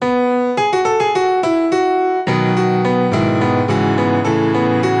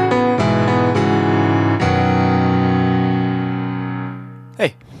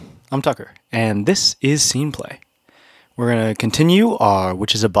I'm Tucker, and this is Scene Play. We're going to continue our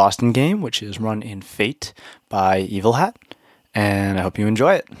Which is a Boston game, which is run in Fate by Evil Hat, and I hope you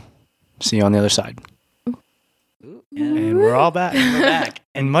enjoy it. See you on the other side. And we're all back. We're back.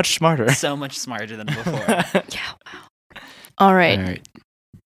 And much smarter. So much smarter than before. Yeah, wow. All right.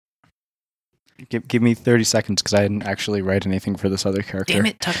 Give me 30 seconds because I didn't actually write anything for this other character. Damn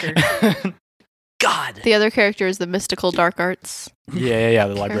it, Tucker. God. The other character is the mystical dark arts. Yeah,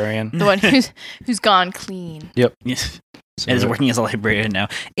 the librarian. The one who's gone clean. Yep. Yes. So, And is working as a librarian now.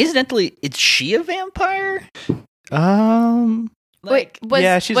 Incidentally, is she a vampire? Wait,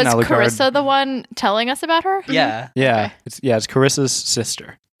 was she's an Alucard. Carissa the one telling us about her? Yeah. Yeah, Okay. it's Carissa's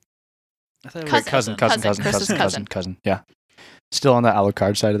sister. I thought it was Cousin. Cousin. Yeah, still on the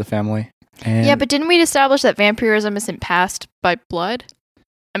Alucard side of the family. And Yeah, but didn't we establish that vampirism isn't passed by blood?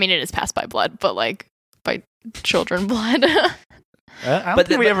 I mean, it is passed by blood, but like by children blood. I don't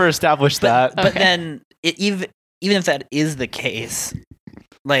think we ever established that. But Okay. then, even if that is the case,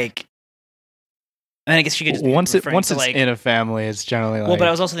 like, I mean, I guess she could just be Once referring it's to, like, in a family, it's generally like. well, but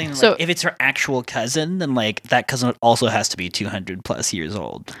I was also thinking, like, So- if it's her actual cousin, then like that cousin also has to be 200 plus years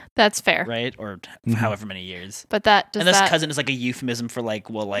old, That's fair. right? Or Mhm. however many years. But that does And this that cousin is like a euphemism for like,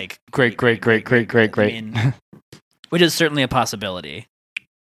 well, like great. I mean, which is certainly a possibility.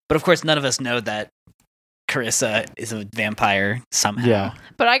 But of course, none of us know that Carissa is a vampire somehow. Yeah,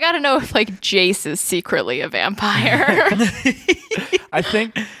 But I gotta know if like Jace is secretly a vampire. I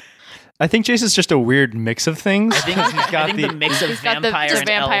think Jace is just a weird mix of things. I think the mix of He's got the vampire and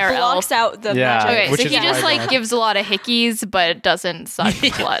vampire elf. elf. Blocks out the Yeah, magic. Okay, which so is he why just I like like- gives a lot of hickeys, but doesn't suck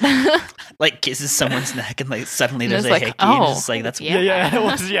blood. Like kisses someone's neck and like suddenly And there's it's a like, hickey. oh, And it's like that's yeah.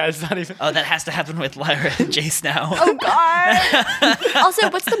 Yeah, it's not even. Oh, that has to happen with Lyra and Jace now. Oh God. Also,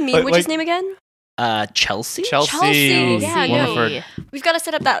 what's the mean But, witch's like- name again? Chelsea. Chelsea, yeah, one no. of her We've got to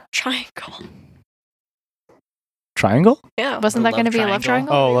set up that triangle. triangle. Yeah. Wasn't that Love going to be a love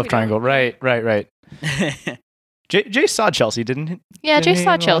triangle? triangle? Oh, maybe love we triangle. Right. Jace saw Chelsea, didn't he? Yeah, Didn't Jace he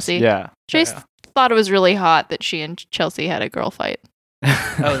saw in the last- Chelsea. Yeah. Jace thought it was really hot that she and Chelsea had a girl fight.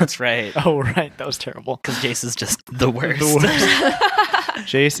 Oh, that's right. Oh, right. That was terrible. Because Jace is just the worst.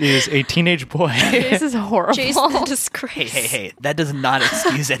 Jace is a teenage boy. Jace is horrible. Jason the disgrace. Hey. That does not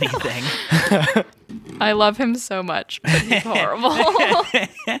excuse anything. I love him so much, but he's horrible.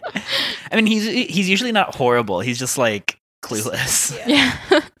 I mean, he's usually not horrible. He's just like clueless. Yeah.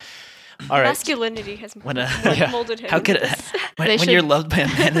 All right. Masculinity has When Yeah. molded him. How could when should- you're loved by a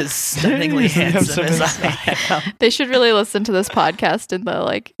man as stunningly handsome as Handsome I am, They should really listen to this podcast in the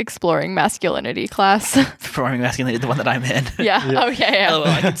like exploring masculinity class. performing masculinity, the one that I'm in. Yeah. Yeah. Oh yeah. Oh,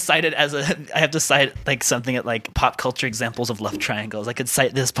 well, I could cite it as I have to cite like something at like pop culture examples of love triangles. I could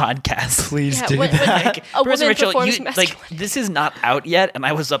cite this podcast. Please Yeah, do when- that. Like, A Professor woman Mitchell, performs like masculinity. this is not out yet, and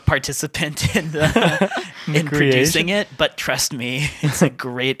I was a participant in the in producing it. But trust me, it's a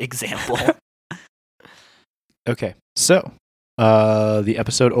great example. Okay, so the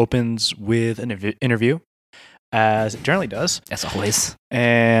episode opens with an interview, as it generally does. As always,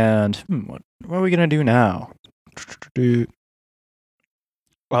 And what are we gonna do now?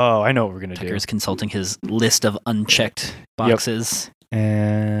 Oh, I know what we're gonna do. Tucker's consulting his list of unchecked boxes.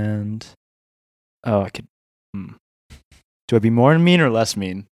 And I could. Do I be more mean or less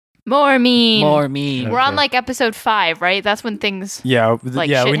mean? More mean. More me. Okay. We're on like episode 5, right? That's when things. Yeah, Like,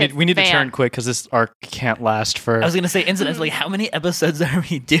 yeah. shit We hits need the to fan. turn quick because this arc can't last for. I was gonna say, incidentally, how many episodes are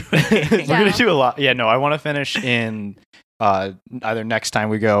we doing? We're gonna do a lot. Yeah, no, I want to finish in either next time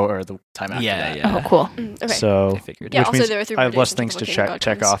we go or the time after that. Yeah. Oh, cool. Okay. So I figured. Yeah, which also means there are three I have less predictions things to of looking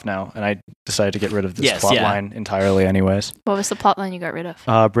check documents. off now, and I decided to get rid of this Yes, plot yeah. line entirely, anyways. What was the plot line you got rid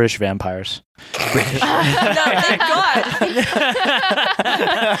of? British vampires. No, thank God.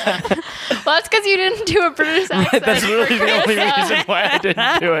 Well, that's because you didn't do a British accent. That's really for the only Carissa. reason why I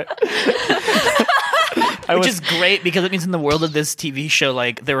didn't do it. Which is great because it means in the world of this TV show,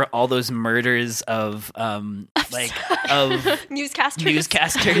 like there were all those murders of Newscasters.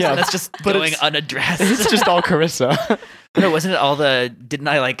 newscasters, Yeah, and that's just but going it's- unaddressed. It's just all Carissa. No, wasn't it all the? Didn't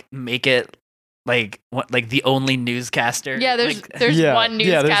I like make it like what, like the only newscaster? Yeah, there's Like, Yeah, one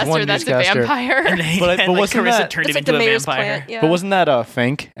yeah, there's newscaster one that's newscaster. a vampire. and they, But and, like, wasn't Carissa that- turned It's him like the into a mayor's vampire. plant. Yeah. But wasn't that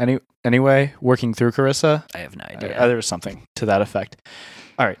Fink anyway working through Carissa? I have no idea. There was something to that effect.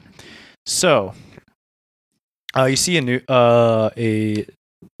 All right. So you see a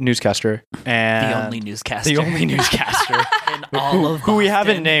newscaster and the only newscaster. the only newscaster in all of who we haven't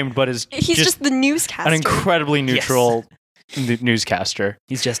Boston. named, but is He's just the newscaster. an incredibly neutral newscaster.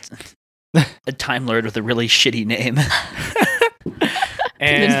 He's just a Time Lord with a really shitty name.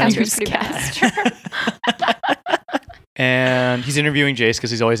 And Newscaster is pretty bad. and he's interviewing Jace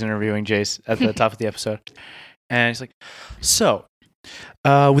because he's always interviewing Jace at the top of the episode. And he's like, "So,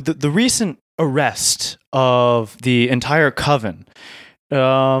 with the recent arrest of the entire coven,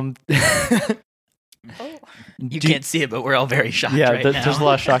 You do can't see it, but we're all very shocked yeah, right now. there's a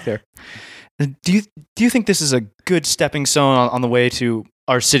lot of shock there. Do you think this is a good stepping stone on the way to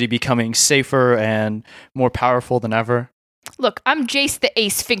our city becoming safer and more powerful than ever?" Look, I'm Jace the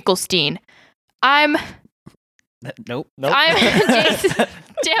Ace Finkelstein. I'm Nope. Jace.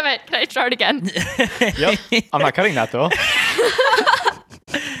 Damn it! Can I start again? Yep. I'm not cutting that though.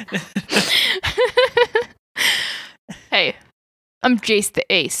 Hey, I'm Jace the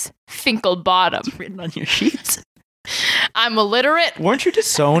Ace Finkelbottom. It's written on your sheets. I'm illiterate. Weren't you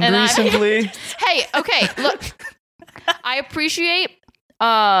disowned And recently? Hey, okay, look. I appreciate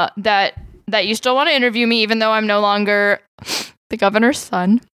that you still want to interview me, even though I'm no longer the governor's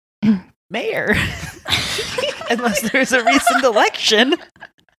son. Mayor. Unless there's a recent election.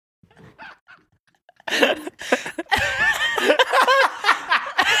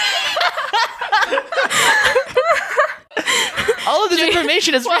 All of this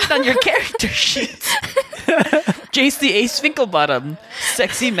information is written on your character sheets. Jace the Ace Finkelbottom,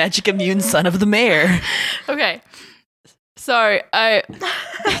 sexy magic immune son of the mayor. Okay. Sorry,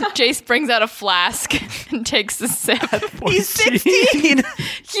 Jace brings out a flask and takes a sip. He's 16.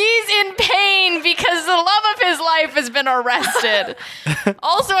 He's in pain because the love of his life has been arrested.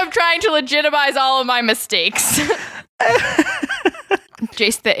 Also, I'm trying to legitimize all of my mistakes.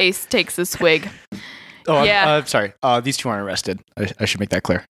 Jace the Ace takes a swig. Oh, Yeah. I'm sorry. These two aren't arrested. I should make that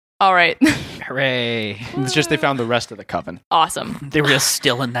clear. All right. Hooray. It's just they found the rest of the coven. Awesome. They were just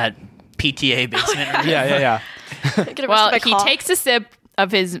still in that PTA basement. room. Yeah. Get Well, arrested by he cop. takes a sip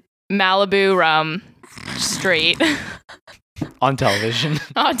of his Malibu rum straight On television.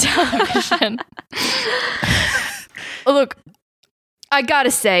 on television. Look, I gotta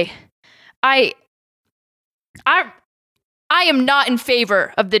say, I am not in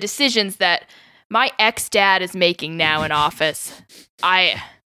favor of the decisions that my ex-dad is making now in office. I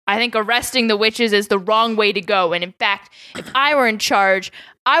think arresting the witches is the wrong way to go. And in fact, if I were in charge,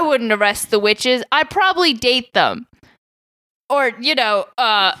 I wouldn't arrest the witches. I'd probably date them. Or,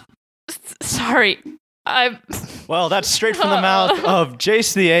 sorry. Well, that's straight from the mouth of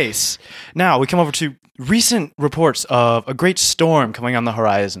Jace the Ace. Now, we come over to recent reports of a great storm coming on the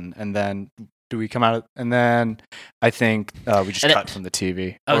horizon. And then, do we come out of, and then I think we just And cut from the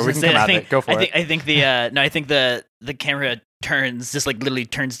TV. I was Or we gonna can say, come I out of think, it. Go for it. I think the camera turns, just like literally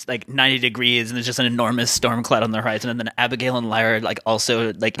turns like 90 degrees, and there's just an enormous storm cloud on the horizon, and then Abigail and Lyra like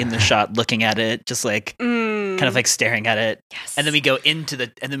also like in the shot looking at it, just like kind of like staring at it. Yes. And then we go into the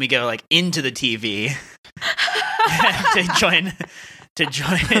TV to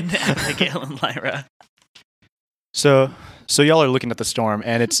join Abigail and Lyra. So y'all are looking at the storm,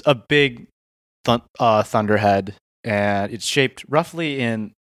 and it's a big thunderhead, and it's shaped roughly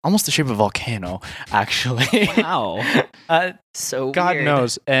in almost the shape of a volcano, actually. Wow. So God weird.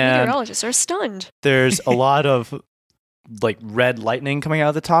 knows. And Meteorologists are stunned. there's a lot of like red lightning coming out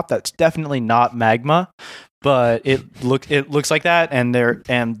of the top. That's definitely not magma, but it looks like that. And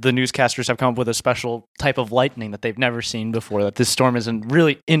the newscasters have come up with a special type of lightning that they've never seen before. That this storm is a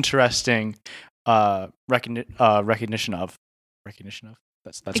really interesting recognition of.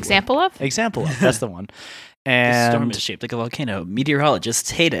 That's Example of? Example of. That's the one. The And storm is shaped like a volcano.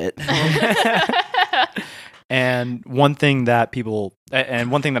 Meteorologists hate it. And one thing that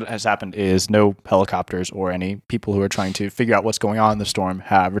has happened is no helicopters or any people who are trying to figure out what's going on in the storm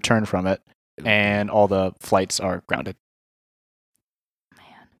have returned from it, and all the flights are grounded.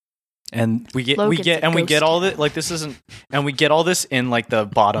 And we get all this, like, this isn't, and we get all this in like the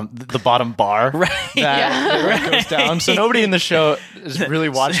bottom bar Right. that goes down. So nobody in the show is really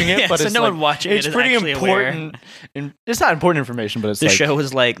watching it, Yeah, but so it's no like, one watching it it's is pretty actually aware. important. And it's not important information, but it's The like, show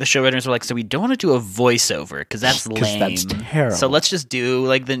was like, the show writers were like, so we don't want to do a voiceover because that's 'Cause lame. that's terrible. So let's just do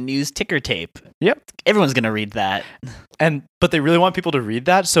like the news ticker tape. Yep. Everyone's gonna read that. But they really want people to read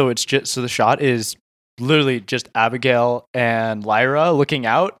that, so the shot is literally just Abigail and Lyra looking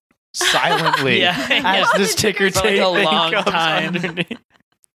out silently Yeah. as this ticker For, like, tape a thing long comes time. underneath.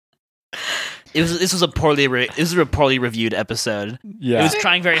 This was a poorly reviewed episode. Yeah. It was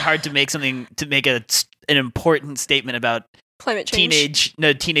trying very hard to make an important statement about Climate change.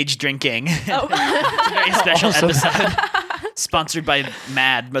 teenage drinking. Oh. It's a very special Also episode. Sponsored by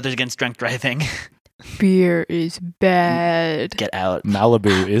MAD, Mothers Against Drunk Driving. Beer is bad. Get out.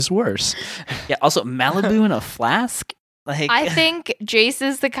 Malibu is worse. Yeah. Also, Malibu in a flask. Like, I think Jace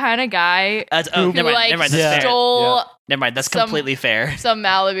is the kind of guy never mind. like Never mind. That's fair. stole Never mind. That's some- completely fair. some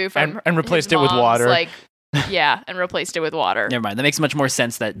Malibu from And replaced his it with mom's, water. like Yeah, and replaced it with water. Never mind. That makes much more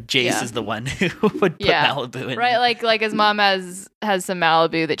sense that Jace Yeah. is the one who would put Malibu in. Right, like his mom has some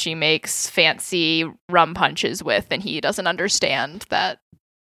Malibu that she makes fancy rum punches with, and he doesn't understand that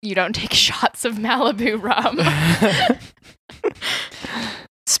you don't take shots of Malibu rum.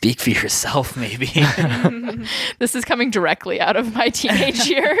 Speak for yourself, maybe. This is coming directly out of my teenage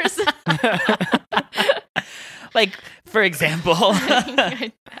years. Like, for example.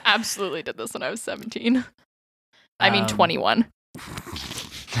 I absolutely did this when I was 17. I mean, 21.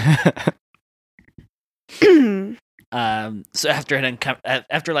 So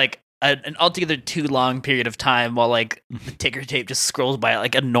after like an altogether too long period of time, while like the ticker tape just scrolls by at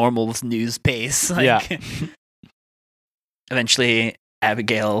like a normal news pace, like, eventually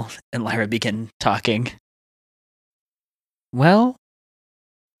Abigail and Lyra begin talking. Well,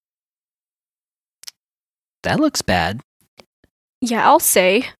 that looks bad. Yeah, I'll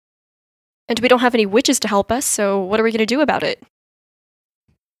say. And we don't have any witches to help us, so what are we going to do about it?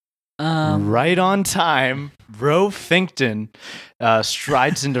 Right on time, Ro Finkton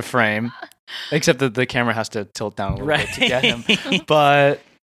strides into frame, except that the camera has to tilt down a little bit to get him.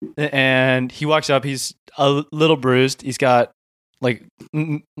 And he walks up. He's a little bruised. He's got like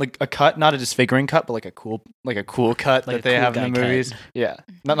a cut, not a disfiguring cut, but like a cool cut Like that a they cool have in the guy cut. movies. Yeah,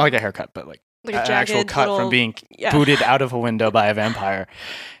 not like a haircut, but like Like an actual cut from being booted out of a window by a vampire.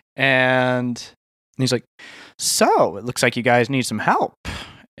 And he's like, "So it looks like you guys need some help,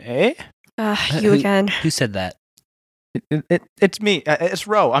 eh?" You again. Who said that? It's me. It's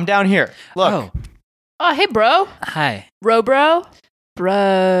Ro. I'm down here. Look. Oh, hey, bro. Hi. Bro.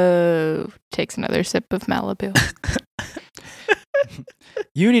 Takes another sip of Malibu.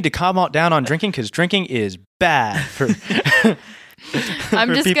 You need to calm down on drinking because drinking is bad for. I'm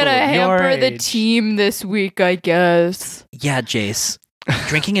for just people gonna of your hamper the age. team this week, I guess. Yeah, Jace.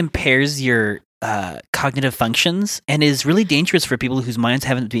 Drinking impairs your cognitive functions and is really dangerous for people whose minds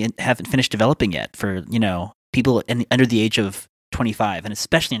haven't finished developing yet. For people under the age of 25, and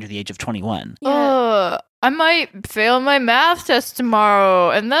especially under the age of 21. I might fail my math test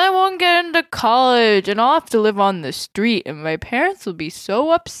tomorrow, and then I won't get into college, and I'll have to live on the street, and my parents will be so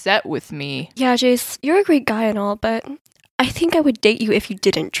upset with me. Yeah, Jace, you're a great guy and all, but I think I would date you if you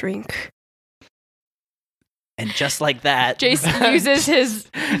didn't drink. And just like that, Jace uses his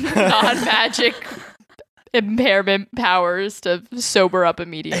non-magic impairment powers to sober up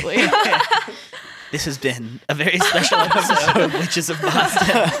immediately. This has been a very special episode of Witches of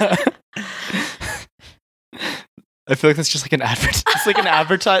Boston. I feel like that's just like an advert. It's like an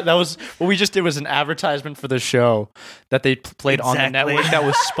advertise. That was what we just did. Was an advertisement for the show that they played on the Exactly. network. That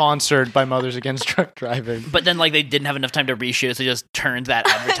was sponsored by Mothers Against Drunk Driving. But then, like, they didn't have enough time to reshoot, so they just turned that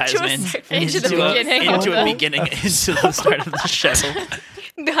advertisement Into the beginning. into the start of the show.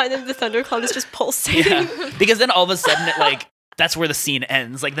 Behind them, the thundercloud is just pulsating. Yeah, because then all of a sudden, that's where the scene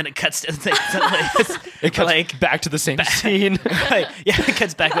ends. Like, then it cuts to It cuts back to the same scene. it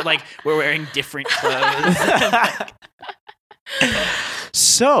cuts back, but like we're wearing different clothes.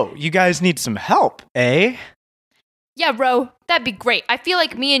 So you guys need some help, eh? Yeah, bro, that'd be great. I feel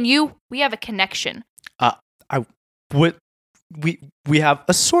like me and you, we have a connection. We have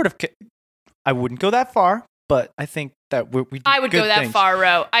a sort of. I wouldn't go that far, but I think that we. Do I would go good that things. far,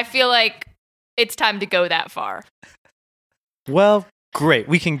 Ro. I feel like it's time to go that far. Well, great.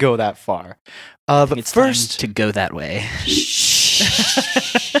 We can go that far. But It's first, time to go that way.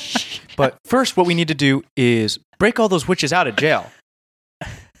 But first, what we need to do is break all those witches out of jail.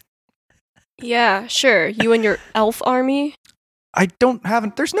 Yeah, sure. You and your elf army.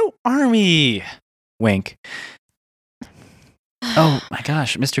 There's no army. Wink. Oh my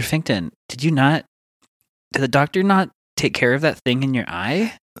gosh, Mr. Finkton, did the doctor not take care of that thing in your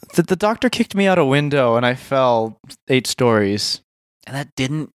eye? The doctor kicked me out a window and I fell 8 stories. And that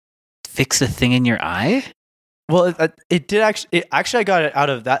didn't fix the thing in your eye? Well, it did actually. I got it out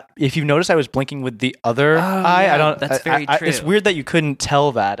of that. If you notice, I was blinking with the other eye. yeah, I don't. that's very true. It's weird that you couldn't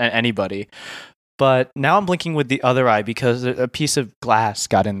tell that at anybody. But now I'm blinking with the other eye because a piece of glass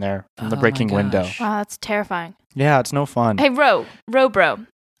got in there from the Oh my breaking window. gosh. Wow, that's terrifying. Yeah, it's no fun. Hey, bro.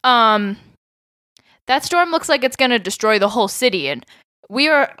 That storm looks like it's gonna destroy the whole city, and we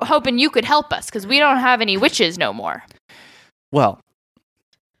are hoping you could help us because we don't have any witches no more. Well,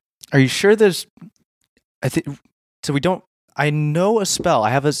 are you sure there's? I think so. We don't. I know a spell.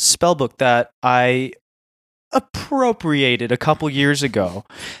 I have a spell book that I appropriated a couple years ago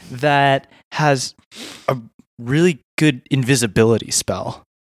that has a really good invisibility spell.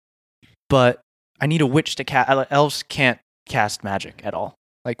 But I need a witch to cast. Elves can't cast magic at all.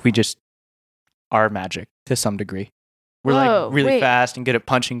 Like we just are magic to some degree. We're Whoa, like really wait. fast and good at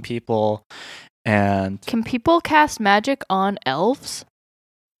punching people. And Can people cast magic on elves?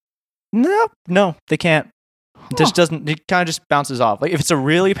 no, they can't. It just doesn't. It kind of just bounces off. Like if it's a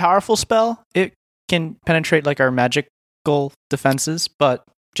really powerful spell, it can penetrate like our magical defenses, but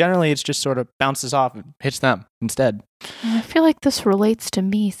generally it's just sort of bounces off and hits them instead. I feel like this relates to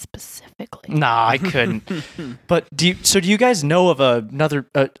me specifically. Nah, I couldn't. But do you guys know of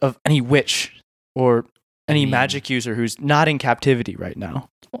of any witch or any magic user who's not in captivity right now?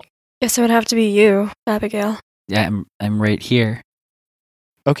 Guess it would have to be you, Abigail. Yeah, I'm right here.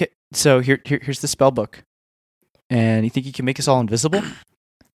 Okay, so here's the spell book. And you think you can make us all invisible?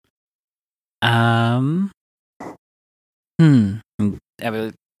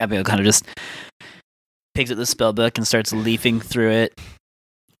 Abigail kind of just picks up the spell book and starts leafing through it,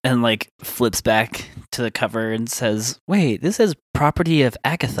 and like flips back to the cover and says, "Wait, this has property of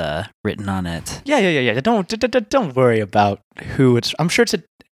Agatha written on it." Yeah. Don't worry about who it's. I'm sure it's a.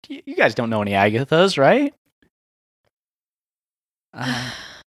 You guys don't know any Agathas, right?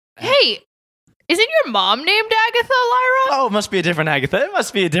 Hey, isn't your mom named Agatha, Lyra? Oh, it must be a different Agatha. It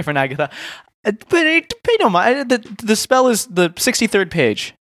must be a different Agatha. But pay no mind. The spell is the 63rd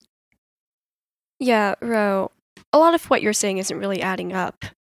page. Yeah, Ro. A lot of what you're saying isn't really adding up.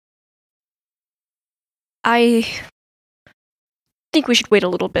 I think we should wait a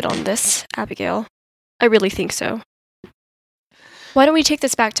little bit on this, Abigail. I really think so. Why don't we take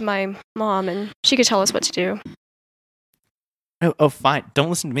this back to my mom and she could tell us what to do? Oh, fine. Don't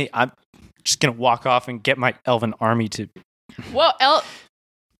listen to me. I'm just gonna walk off and get my elven army to. Whoa,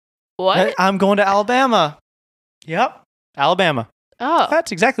 what? I'm going to Alabama. Yep, Alabama. Oh.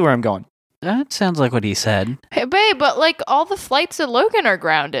 That's exactly where I'm going. That sounds like what he said. Hey, babe, but like all the flights at Logan are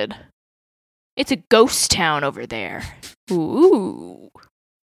grounded. It's a ghost town over there. Ooh.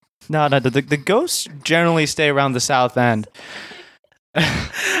 No. The ghosts generally stay around the south end.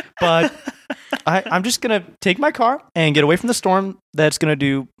 But I'm just gonna take my car and get away from the storm. That's gonna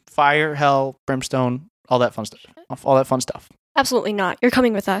do fire, hell, brimstone, all that fun stuff. Absolutely not. You're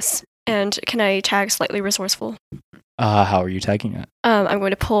coming with us. And can I tag slightly resourceful? How are you tagging it? I'm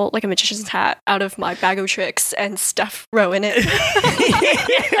going to pull like a magician's hat out of my bag of tricks and stuff Ro in it.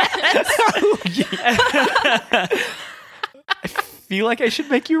 I feel like I should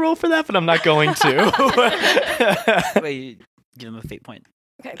make you roll for that, but I'm not going to. Wait, give him a fate point.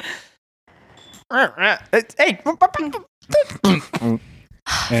 Okay. Hey!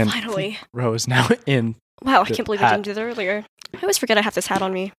 And Finally. Ro is now in. Wow, I can't believe I hat. didn't do that earlier. I always forget I have this hat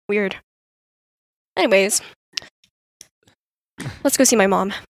on me. Weird. Anyways. Let's go see my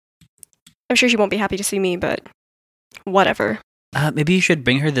mom. I'm sure she won't be happy to see me, but whatever. Maybe you should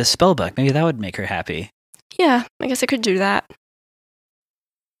bring her this spell book. Maybe that would make her happy. Yeah, I guess I could do that.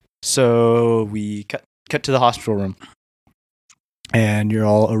 So we cut to the hospital room. And you're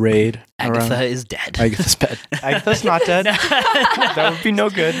all arrayed. Agatha around. is dead. Agatha's dead. Agatha's not dead. That would be no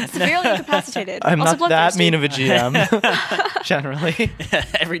good. Severely incapacitated. I'm Also not that bloodthirsty. mean of a GM, generally.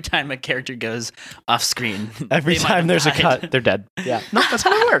 Every time a character goes off screen, Every they might time have there's a died. cut, they're dead. Yeah. No, that's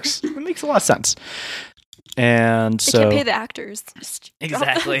how it works. It makes a lot of sense. And They so. can't pay the actors. Just drop them.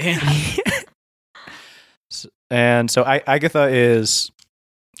 Exactly. And so Agatha is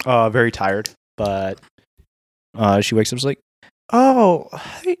very tired, but she wakes up and is like, "Oh,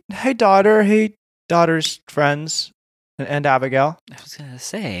 hey, daughter. Hey, daughter's friends. And Abigail." I was gonna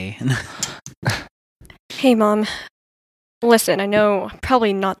say. Hey, Mom. Listen, I know I'm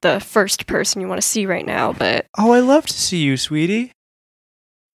probably not the first person you want to see right now, but "Oh, I love to see you, sweetie.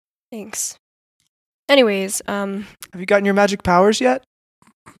 thanks. Anyways, Have you gotten your magic powers yet?"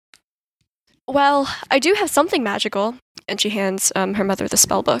 well, I do have something magical. And she hands her mother the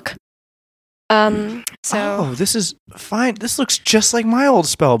spell book. So Oh, this is fine. This looks just like my old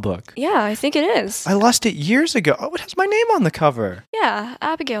spell book. yeah, I think it is. I lost it years ago. Oh, it has my name on the cover. Yeah,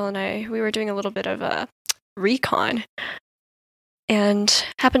 Abigail and we were doing a little bit of a recon and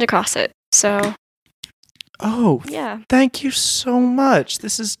happened across it. So, Oh, yeah. thank you so much.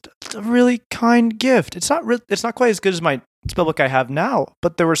 This is a really kind gift. It's not it's not quite as good as my spellbook I have now,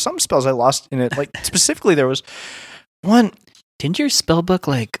 but there were some spells I lost in it. Like specifically, there was one. Didn't your spell book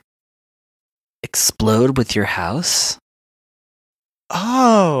like explode with your house?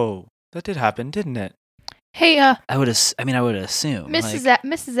 Oh, that did happen, didn't it? Hey, I would assume.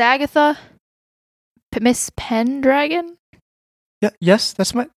 Mrs. Agatha? Miss Pendragon? Yeah. Yes,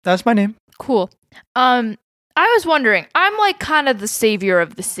 that's my name. Cool. I was wondering, I'm like kind of the savior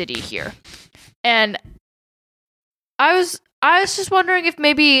of the city here. And I was just wondering if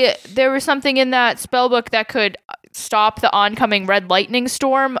maybe there was something in that spellbook that could stop the oncoming red lightning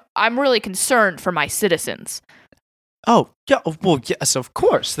storm. I'm really concerned for my citizens. Oh, yeah. Well, yes, of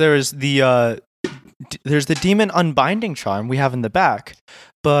course. There is the there's the demon unbinding charm we have in the back,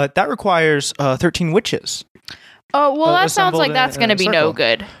 but that requires 13 witches. Oh, well, that sounds assembled like that's in going to a be no circle.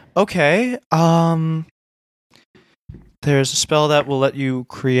 good. Okay. There's a spell that will let you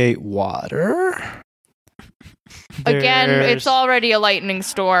create water. Again, There's- it's already a lightning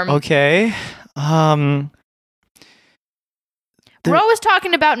storm. Okay. there- Ro was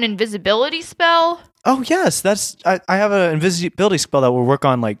talking about an invisibility spell. Oh yes, that's I have an invisibility spell that will work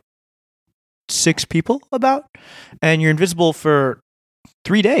on like 6 people about, and you're invisible for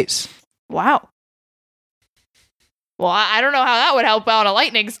 3 days. Wow. Well, I don't know how that would help out a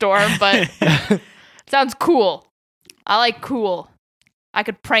lightning storm, but sounds cool. I like cool. I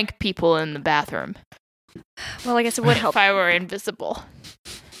could prank people in the bathroom Well, I guess it would help. if I were invisible.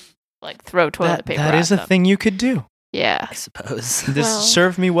 Like throw toilet paper that at is a them. thing you could do. Yeah. I suppose. This Well-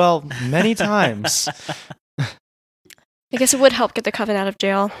 served me well many times. I guess it would help get the coven out of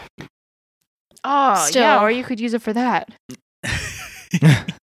jail. Oh, Still. yeah, or you could use it for that.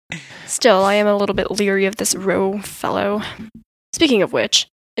 Still, I am a little bit leery of this Roe fellow. Speaking of which,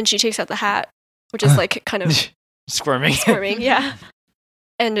 and she takes out the hat, which is like kind of Squirming. squirming, yeah.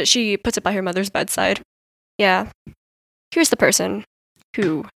 And she puts it by her mother's bedside. Yeah. Here's the person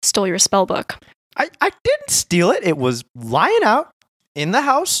who stole your spell book. I didn't steal it. It was lying out in the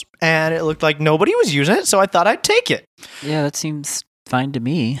house, and it looked like nobody was using it, so I thought I'd take it. Yeah, that seems fine to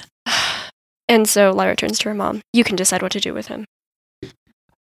me. And so Lyra turns to her mom. You can decide what to do with him.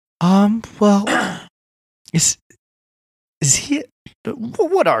 Well, is he?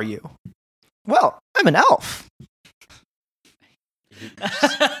 What are you? Well, I'm an elf.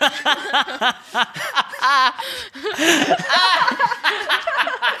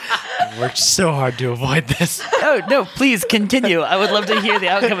 I worked so hard to avoid this. No, please continue. I would love to hear the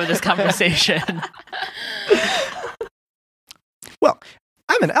outcome of this conversation. Well,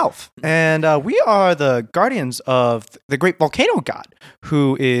 I'm an elf, and we are the guardians of the great volcano god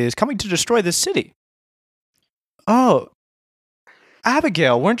who is coming to destroy this city. Oh,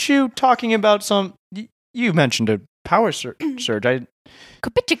 Abigail, weren't you talking about some? You mentioned a power surge. I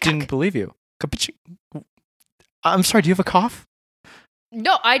didn't believe you. I'm sorry. Do you have a cough?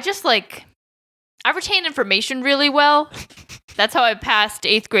 No, I retain information really well. That's how I passed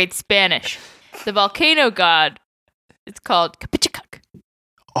 8th grade Spanish. The volcano god, it's called Capichikak.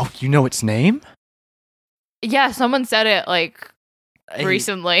 Oh, you know its name? Yeah, someone said it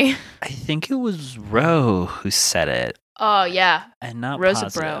recently. I think it was Ro who said it, Oh, yeah. and not Rosa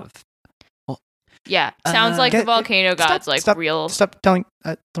positive. Yeah. Sounds like the Get- volcano god's stop, real. Stop telling.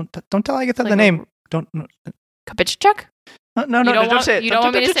 Don't tell Agatha Like the a- name. Don't. No, Capichikak? no, You don't don't say it. You don't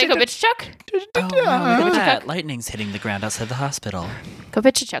want me to say Capichikak? Oh, no, look at that. Lightning's hitting the ground outside the hospital.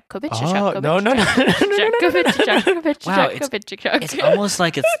 Capichikak, Oh, Capichikak, no. Capichikak, Wow, Capichikak. It's almost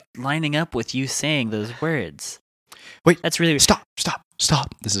like it's lining up with you saying those words. Wait, That's really Stop.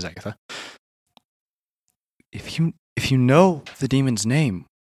 This is Agatha. If you know the demon's name,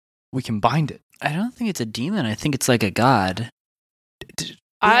 we can bind it. I don't think it's a demon. I think it's like a god.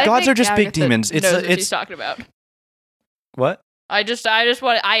 I Gods think are just big Agatha demons. knows what she's talking about. What? I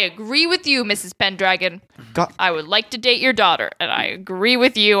agree with you, Mrs. Pendragon. God, I would like to date your daughter, and I agree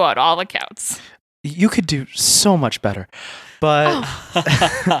with you on all accounts. you could do so much better. But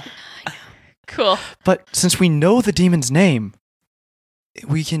Cool. but since we know the demon's name,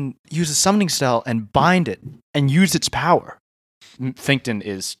 we can use a summoning spell and bind it and use its power. Finkton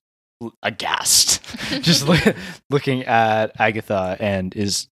is aghast, just looking at Agatha, and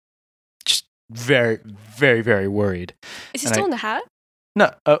is just very, very, very worried. Is he And still in the hat?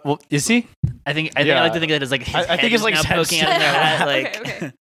 No, well, is he? I think I Yeah. like to think of it as like his I think head it's is like now his head poking out of their hat. Okay, Like,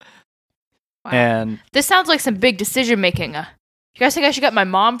 okay. Wow. And This sounds like some big decision making. You guys think I should get my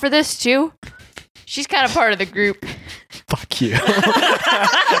mom for this too? She's kind of part of the group. fuck you.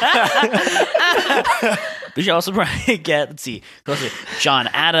 we should also probably get, let's see, John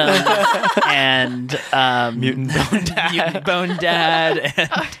Adams and Mutant Bone Dad. Mutant Bone Dad and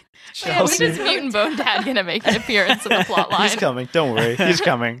Yeah, when Chelsea. is Mutant Bone Dad gonna make an appearance in the plot line? He's coming. Don't worry. He's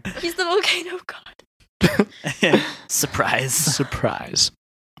coming. He's the volcano god. surprise. Surprise.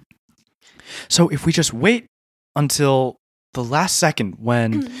 So if we just wait until the last second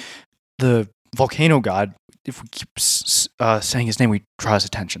when the volcano god, if we keep saying his name, we draw his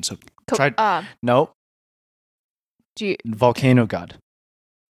attention. So try. No, Do you? volcano god.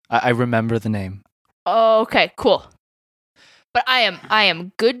 I remember the name. Oh, okay, cool. But I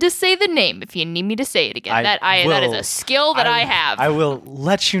am good to say the name if you need me to say it again. That is a skill that I have. I will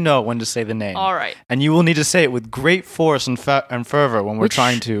let you know when to say the name. All right. And you will need to say it with great force and fervor when we're Which-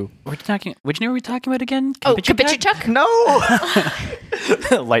 trying to. Which name are we talking about again? Oh, Capichikak? Capichikak? No.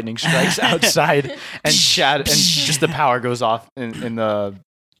 Lightning strikes outside, and just the power goes off in the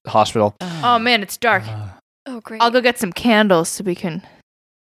hospital. Oh man, it's dark. Oh, great. I'll go get some candles so we can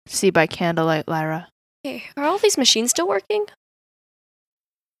see by candlelight, Lyra. Okay, are all these machines still working?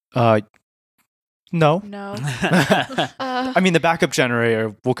 No. No. I mean, the backup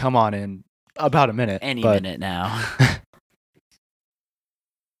generator will come on in about a minute. Any but- minute now.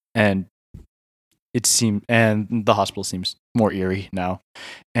 And the hospital seems more eerie now.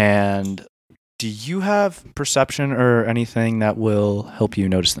 And do you have perception or anything that will help you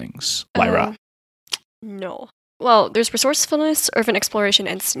notice things, Lyra? No. Well, there's resourcefulness, urban exploration,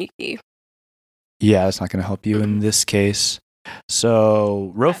 and sneaky. Yeah, that's not going to help you in this case.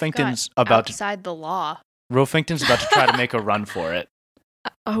 So Rofinkton's about to outside the law. Rofinkton's about to try to make a run for it.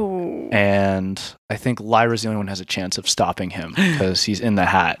 Oh. And I think Lyra's the only one who has a chance of stopping him because he's in the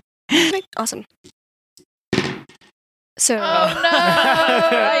hat. Awesome. So. Oh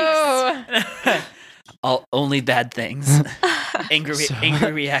no! Only bad things. Angry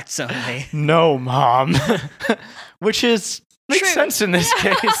reacts only. No, Mom. Which makes True. sense in this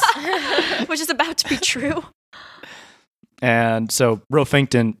case. Which is about to be true. And so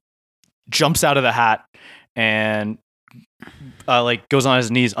Rofinkton jumps out of the hat and goes on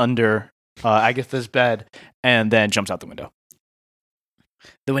his knees under Agatha's bed and then jumps out the window.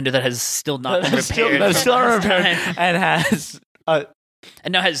 The window that has still not been repaired. That's still from last repaired time. and has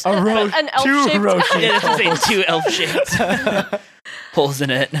And now has an elf-shaped- two row-shaped yeah, that's holes. two elf shapes. Holes in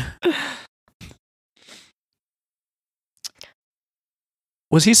it.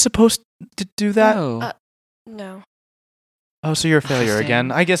 Was he supposed to do that? No. Oh, so you're a failure again.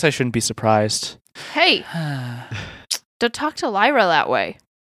 Interesting. I guess I shouldn't be surprised. Hey, don't talk to Lyra that way.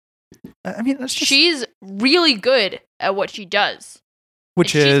 I mean, that's just... She's really good at what she does.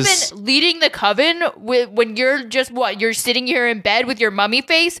 Which She's is... been leading the coven when you're just you're sitting here in bed with your mummy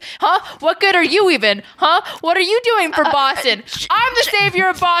face, huh? What good are you even, huh? What are you doing for Boston? I'm the savior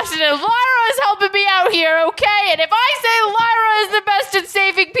of Boston, and Lyra is helping me out here, okay? And if I say Lyra is the best at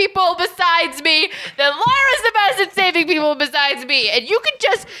saving people besides me, then Lyra's the best at saving people besides me. And you can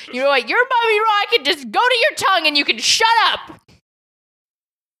just, you know what? Your mummy rock can just go to your tongue, and you can shut up.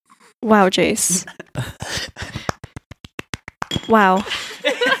 Wow, Jace. Wow.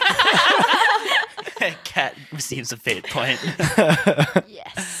 Cat receives a fate point.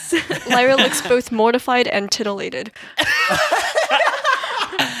 Yes. Lyra looks both mortified and titillated. I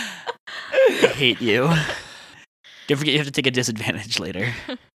hate you. Don't forget you have to take a disadvantage later.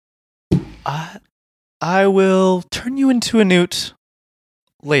 I will turn you into a newt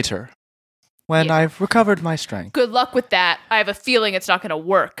later when Yeah. I've recovered my strength. Good luck with that. I have a feeling it's not going to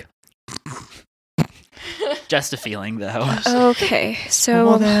work. Just a feeling, though. Okay,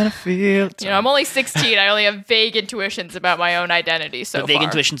 so I'm only 16. I only have vague intuitions about my own identity so But vague far.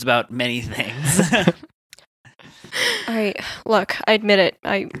 intuitions about many things. all right, look, I admit it,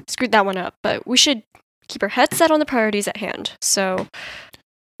 I screwed that one up, but we should keep our heads set on the priorities at hand. So,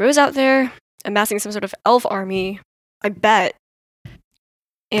 Rose out there amassing some sort of elf army, I bet.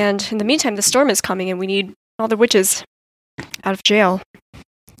 And in the meantime, the storm is coming, and we need all the witches out of jail.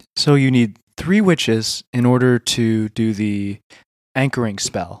 So you need 3 witches in order to do the anchoring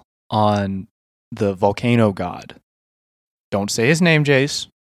spell on the volcano god. Don't say his name, Jace.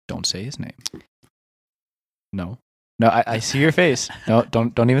 Don't say his name. No. No, I see your face. No,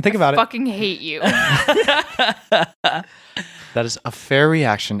 don't even think about it. Fucking hate you. That is a fair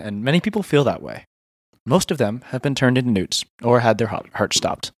reaction, and many people feel that way. Most of them have been turned into newts or had their heart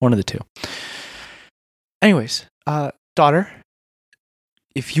stopped. One of the two. Anyways, daughter,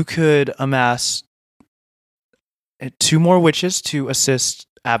 if you could amass 2 more witches to assist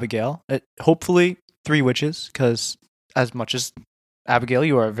Abigail, hopefully 3 witches, because as much as Abigail,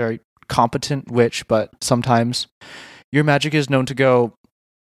 you are a very competent witch, but sometimes your magic is known to go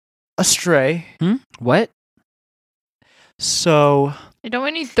astray. What? So Don't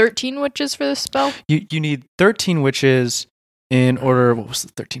we need 13 witches for this spell? you need 13 witches in order. What was the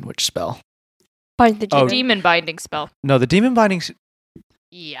 13 witch spell? Bind the demon. Demon binding spell. No, the demon binding.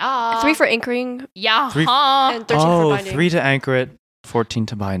 Yeah. 3 for anchoring, Yeah. 3 and 13 for binding. 3 to anchor it, 14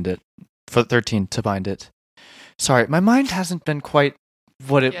 to bind it, 13 to bind it. Sorry, my mind hasn't been quite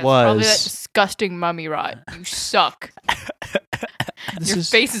what it Yes, probably that was. disgusting mummy rot. You suck. This Your is-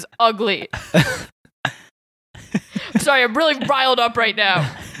 face is ugly. Sorry, I'm really riled up right now.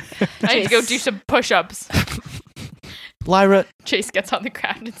 I need to go do some push-ups. Lyra, Chase gets on the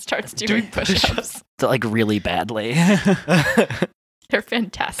ground and starts doing push-ups. Like really badly. They're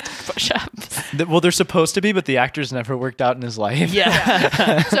fantastic push-ups. Well, they're supposed to be, but the actor's never worked out in his life.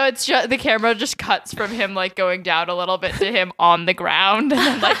 Yeah. So it's just the camera just cuts from him like going down a little bit to him on the ground, and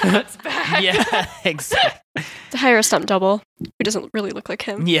then like cuts back. Yeah, exactly. To hire a stunt double who doesn't really look like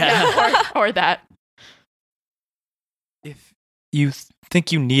him. Yeah. or that. If you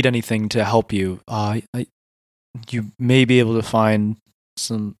think you need anything to help you, you may be able to find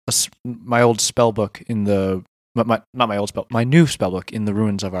my old spell book in the my new spell book in the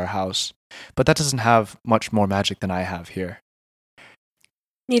ruins of our house, but that doesn't have much more magic than I have here.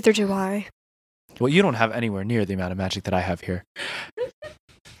 Neither do I. Well, you don't have anywhere near the amount of magic that I have here.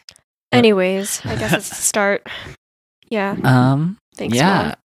 Anyways, I guess it's the start. Yeah. Thanks, yeah.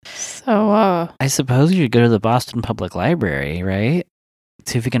 Mom. So, I suppose you should go to the Boston Public Library, right?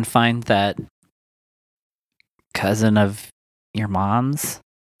 See if we can find that cousin of your mom's.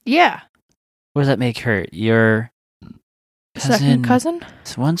 yeah. What does that make her? Your Second cousin?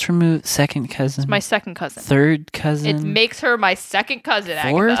 So once removed, second cousin. It's my second cousin. Third cousin. It makes her my second cousin,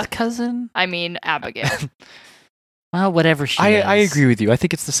 fourth Agatha. cousin. I mean, Abigail. Well, whatever she is. I agree with you. I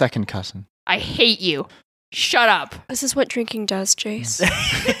think it's the second cousin. I hate you. Shut up. This is what drinking does, Jace.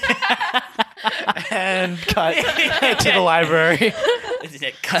 And cut to the library.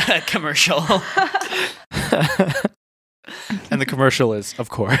 Commercial. And the commercial is, of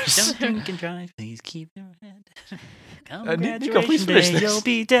course. Don't drink and drive, please keep your head. Come Nico, please graduation finish day, this. you'll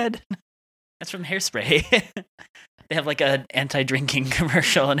be dead. That's from Hairspray. They have like an anti-drinking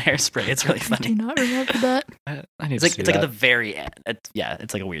commercial in Hairspray. It's really funny. Do not remember that. I need It's to like see it's like that. at the very end.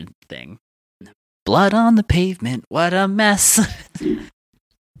 It's like a weird thing. Blood on the pavement. What a mess.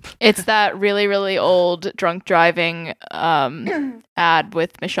 It's that really, really old drunk driving ad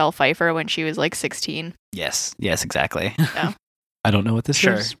with Michelle Pfeiffer when she was like 16. Yes, exactly. I don't know what this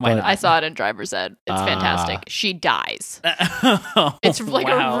Sure, is. why but not? I saw it in Driver's Ed. It's Ah. fantastic. She dies. Oh, It's like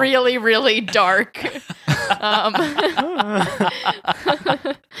wow. a really, really dark.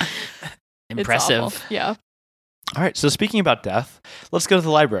 Impressive. It's awful. Yeah. All right, so speaking about death, let's go to the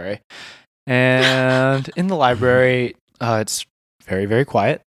library. And in the library, it's very, very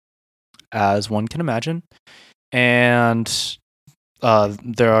quiet, as one can imagine. And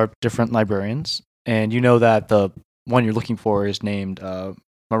there are different librarians. And you know that the one you're looking for is named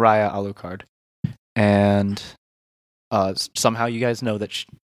Mariah Alucard. And somehow you guys know that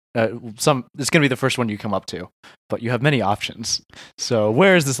it's going to be the first one you come up to. But you have many options. So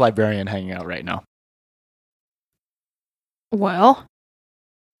where is this librarian hanging out right now? Well,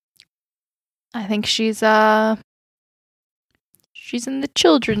 I think she's in the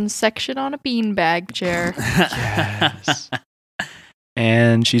children's section on a beanbag chair. Yes.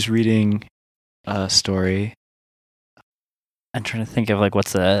 And she's reading a story. I'm trying to think of like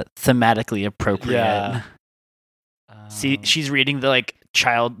what's a thematically appropriate. Yeah. See, she's reading the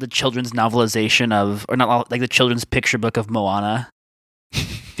children's novelization of, or not like the children's picture book of Moana,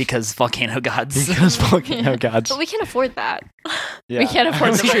 because volcano gods. Because volcano gods. But we can't afford that. Yeah. We can't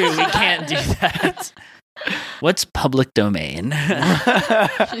afford That's the true. rights. We can't do that. What's public domain?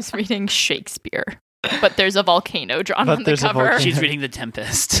 She's reading Shakespeare, but there's a volcano drawn But on the there's a cover volcano. She's reading The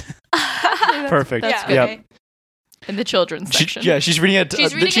Tempest. Perfect. That's Yeah, Yep. okay. in the children's section. She's reading it.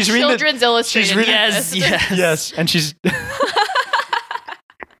 She's reading a children's illustrated. she's reading- Yes, Tempest. Yes, and she's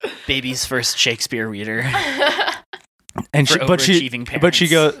Baby's first Shakespeare reader. and For she, but she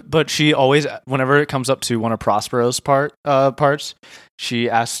overachieving but she always, whenever it comes up to one of Prospero's parts, she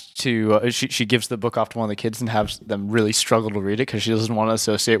asks to she gives the book off to one of the kids and has them really struggle to read it because she doesn't want to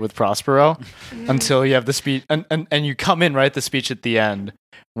associate with Prospero until you have the speech and you come in right at the speech at the end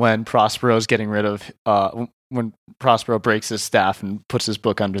when Prospero's getting rid of when Prospero breaks his staff and puts his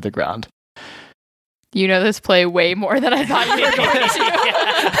book under the ground. You know this play way more than I thought you were going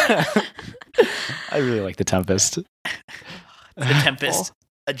to. I really like The Tempest. The Tempest,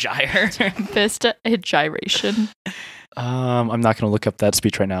 a gyre. Tempest, a gyration. I'm not going to look up that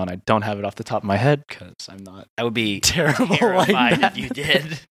speech right now, and I don't have it off the top of my head because I'm not I would be terrible like terrified that. if you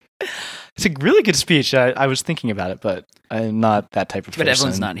did. It's a really good speech. I was thinking about it, but I'm not that type of But person.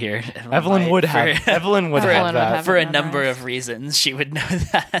 Evelyn's not here. Evelyn might- would for- have. Evelyn would Evelyn have would that. have for a it number memorized. of reasons. She would know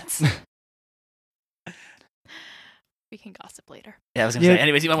that. We can gossip later. Yeah, I was gonna Yeah. say.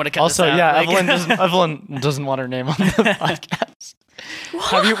 Anyways, you might want to cut Also, this out. yeah, like- Evelyn doesn't want her name on the podcast.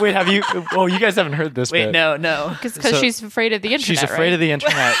 Have you? Oh, you guys haven't heard this. Wait, bit. no. Because So- she's afraid of the internet. She's afraid right? of the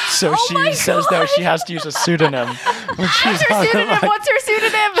internet, so Oh my she says that God. she has to use a pseudonym when she's What's her on the pseudonym? mic. What's her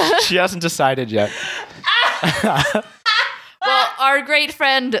pseudonym? She hasn't decided yet. Well, our great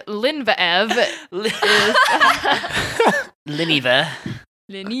friend Linvaev Liniva.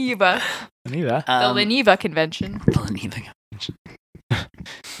 Leniva, Anita. the Leniva convention. Liniva.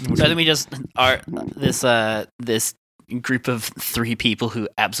 So I think we just are this group of 3 people who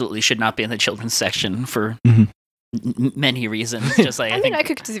absolutely should not be in the children's section for many reasons. Just like I mean, I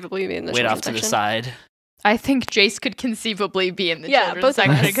could conceivably be in the wait children's off to the section. side. I think Jace could conceivably be in the Yeah, children's both of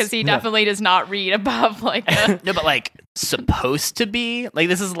section us. because he Yeah. definitely does not read above like a, No, but like supposed to be. Like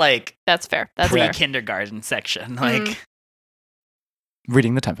this is like That's fair. That's fair. pre-kindergarten section. Like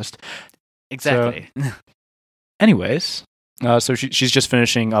Reading The Tempest. exactly. Anyways, so she's just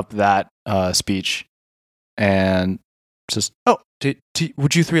finishing up that speech and says, "Oh,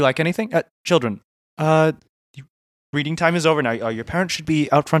 would you 3 like anything? Children, reading time is over now. Your parents should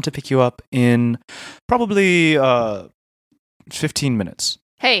be out front to pick you up in probably 15 minutes."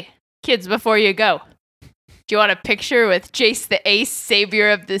 Hey, kids, before you go, do you want a picture with Jace the Ace, savior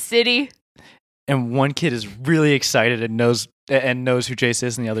of the city? And one kid is really excited and knows who Jace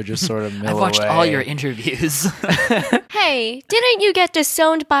is, and the other just sort of I've watched away. all your interviews. Hey, didn't you get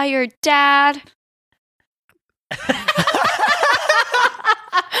disowned by your dad?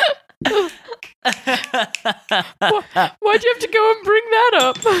 Why'd you have to go and bring that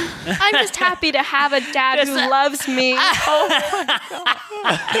up? I'm just happy to have a dad who loves me.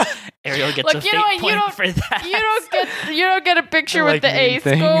 Ariel gets Look, a you know fate what, you point don't- for that. You don't get a picture I with like the mean ace.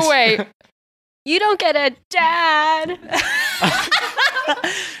 things. Go away. You don't get a dad.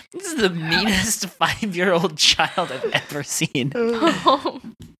 This is the meanest 5-year-old child I've ever seen. Oh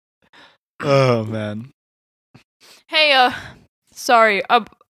man. Hey, sorry, I'm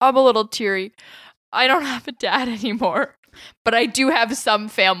a little teary. I don't have a dad anymore, but I do have some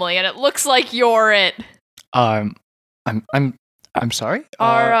family, and it looks like you're it. I'm sorry.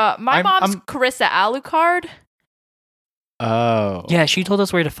 My I'm- mom's I'm- Carissa Alucard. Oh. Yeah, she told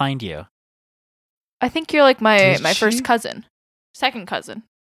us where to find you. I think you're like my Did my she? first cousin, second cousin.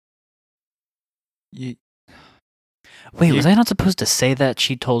 You- Wait, was You- I not supposed to say that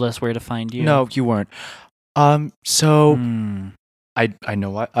she told us where to find you? No, you weren't. So Hmm. I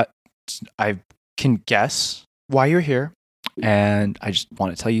know I can guess why you're here, and I just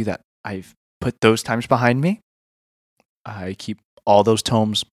want to tell you that I've put those times behind me. I keep all those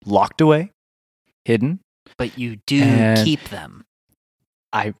tomes locked away, hidden. But you do And- keep them.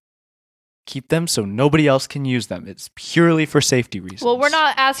 I keep them so nobody else can use them. It's purely for safety reasons. Well, we're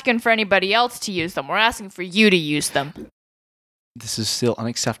not asking for anybody else to use them. We're asking for you to use them. This is still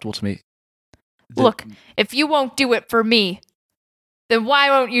unacceptable to me. Look, if you won't do it for me, then why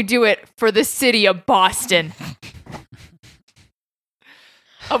won't you do it for the city of Boston?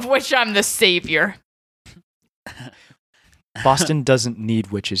 Of which I'm the savior. Boston doesn't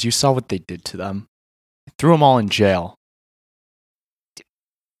need witches. You saw what they did to them. Threw them all in jail.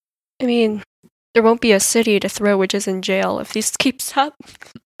 I mean, there won't be a city to throw witches in jail if this keeps up.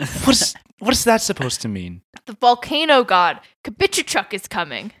 What is that supposed to mean? The volcano god, Kabichachuk, is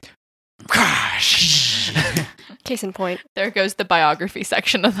coming. Crash. Case in point. There goes the biography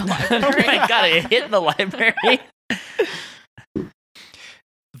section of the Oh library. my god, it hit the library.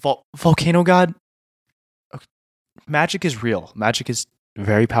 Volcano god. Magic is real. Magic is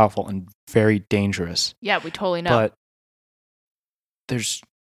very powerful and very dangerous. Yeah, we totally know. But there's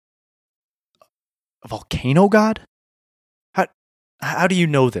a volcano god? How do you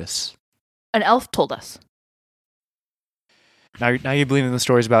know this? An elf told us. Now you're believing the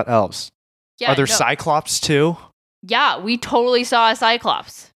stories about elves. Yeah, Are there no. cyclops too? Yeah, we totally saw a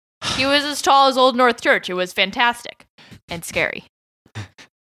cyclops. He was as tall as Old North Church. It was fantastic and scary.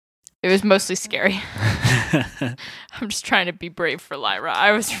 It was mostly scary. I'm just trying to be brave for Lyra.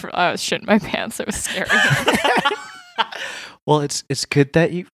 I was shitting my pants. It was scary. Well, it's good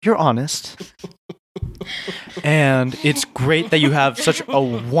that you're honest. And it's great that you have such a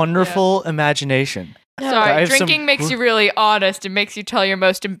wonderful imagination. I Sorry, have some drinking makes you really honest. It makes you tell your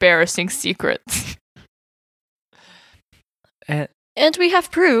most embarrassing secrets. And And we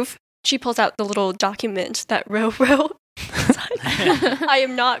have proof. She pulls out the little document that Ro wrote. I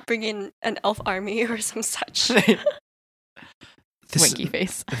am not bringing an elf army or some such. this, Winky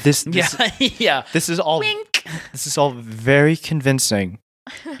face. this, yeah. this is all Wink. this is all very convincing.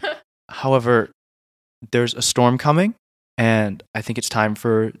 However, there's a storm coming, and I think it's time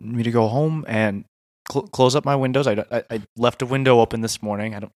for me to go home and close up my windows. I left a window open this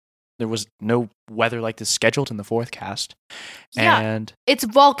morning. There was no weather like this scheduled in the forecast. Yeah. And It's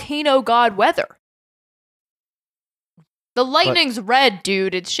volcano god weather. The lightning's red,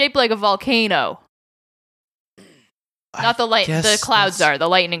 dude. It's shaped like a volcano. Not the light. guess The clouds that's- are. The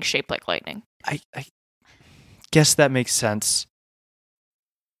lightning's shaped like lightning. I guess that makes sense.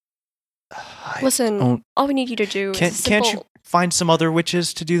 Listen, don't- all we need you to do is Can't simple, you find some other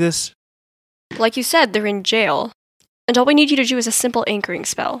witches to do this? like you said, they're in jail. And all we need you to do is a simple anchoring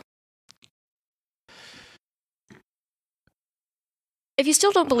spell. If you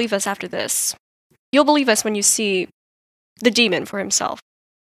still don't believe us after this, you'll believe us when you see the demon for himself.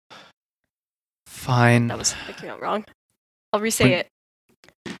 Fine. That was came out wrong. I'll re-say it.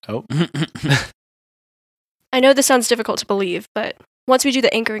 Oh. I know this sounds difficult to believe, but once we do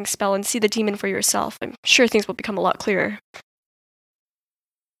the anchoring spell and see the demon for yourself, I'm sure things will become a lot clearer.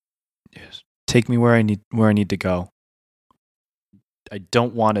 Yes. Take me where I need to go. I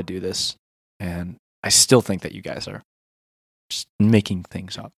don't want to do this, and I still think that you guys are just making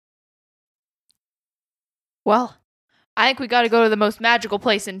things up. Well, I think we got to go to the most magical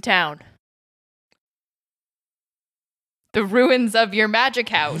place in town. The ruins of your magic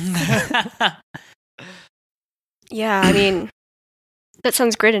house. Yeah, I mean, that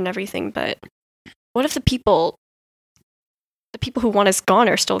sounds great and everything, but what if the people who want us gone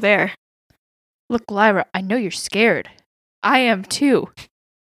are still there? Look, Lyra, I know you're scared. I am too.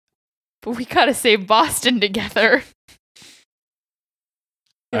 But we gotta save Boston together.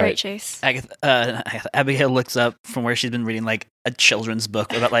 You're right, Chase. Abigail looks up from where she's been reading like a children's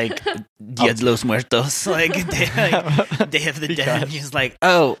book about like Dia de los Muertos, like Day of the Dead. And she's like,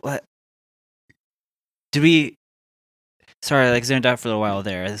 "Oh, what? Did we?" Sorry, I like zoned out for a while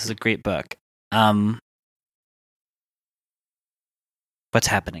there. This is a great book. What's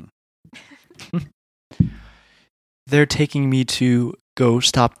happening? They're taking me to go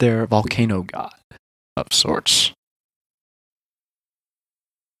stop their volcano god of sorts.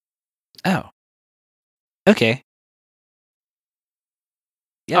 Oh. Okay.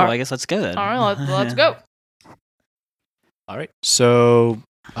 Yeah, well, I guess let's go then. All right, let's go. All right. So,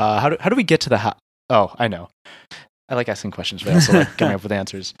 how do we get to the house? Oh, I know. I like asking questions, but I also like coming up with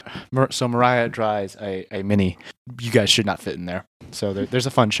answers. So Mariah drives a mini. You guys should not fit in there. So there's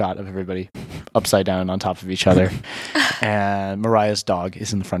a fun shot of everybody upside down on top of each other, and Mariah's dog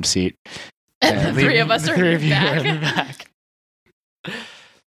is in the front seat. And the three of us are in the back.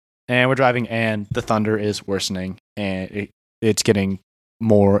 And we're driving, and the thunder is worsening, and it's getting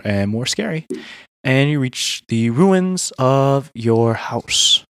more and more scary. And you reach the ruins of your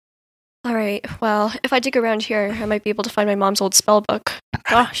house. All right, well, if I dig around here, I might be able to find my mom's old spell book.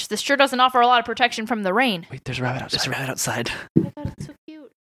 Gosh, this sure doesn't offer a lot of protection from the rain. Wait, there's a rabbit outside. There's a rabbit outside. Oh my god, it's so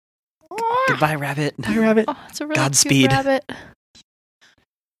cute. Goodbye, rabbit. Bye, rabbit. Oh, it's a really Godspeed. cute rabbit.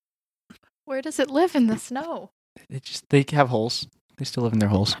 Where does it live in the snow? They have holes. They still live in their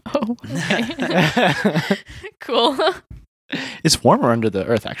holes. Oh, okay. Cool. It's warmer under the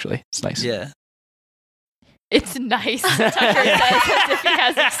earth, actually. It's nice. Yeah. It's nice, Tucker says, as if he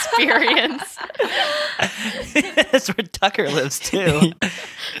has experience. That's where Tucker lives too.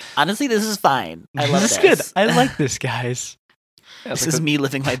 Honestly, this is fine. I love this. this. Is good. I like this, guys. This is me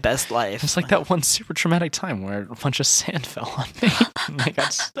living my best life. It's like that one super traumatic time where a bunch of sand fell on me and I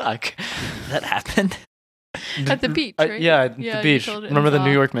got stuck. That happened. At the beach, right? Yeah, at the beach. Remember the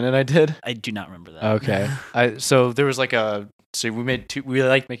New York Minute I did? I do not remember that. Okay. So there was like we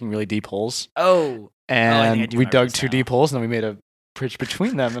like making really deep holes. Oh. And we dug two now. deep holes, and then we made a bridge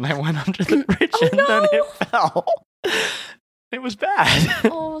between them, and I went under the bridge, and then it fell. It was bad.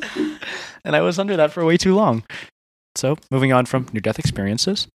 Oh. And I was under that for way too long. So, moving on from near-death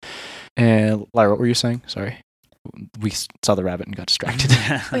experiences. And Lyra, what were you saying? Sorry. We saw the rabbit and got distracted.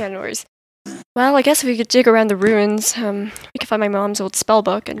 Oh yeah, no worries. Well, I guess if we could dig around the ruins, we could find my mom's old spell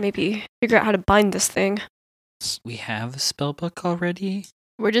book and maybe figure out how to bind this thing. We have a spell book already?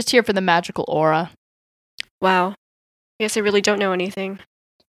 We're just here for the magical aura. Wow. I guess I really don't know anything.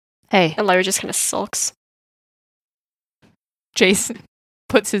 Hey. And Lyra just kind of sulks. Jason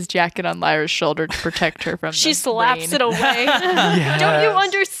puts his jacket on Lyra's shoulder to protect her from She the slaps rain. it away. Yes. Don't you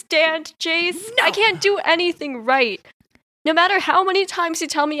understand, Jace? No. I can't do anything right. No matter how many times you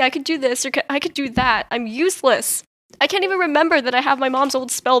tell me I could do this or I could do that, I'm useless. I can't even remember that I have my mom's old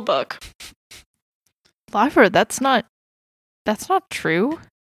spell book. Lyra, that's not true.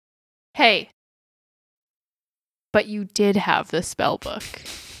 Hey. But you did have the spell book.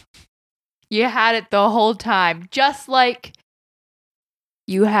 You had it the whole time. Just like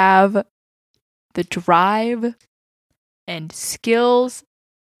you have the drive and skills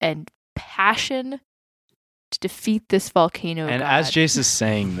and passion to defeat this volcano And god. as Jace is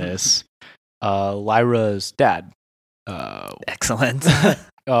saying this, Lyra's dad. Excellent.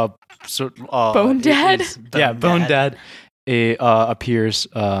 Bone Dad? Bone Dad appears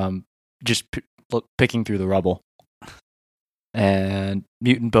just picking through the rubble. And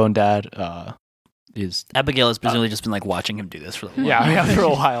Mutant Bone Dad is... Abigail has presumably just been like watching him do this for a while. Yeah, for a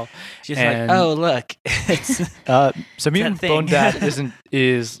while. She's And- like, oh, look. It's So Mutant thing. Bone Dad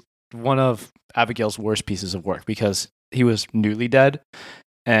is one of Abigail's worst pieces of work because he was newly dead,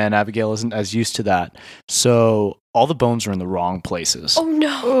 and Abigail isn't as used to that. So all the bones are in the wrong places Oh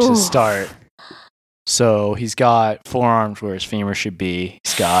no. to start. So he's got forearms where his femur should be.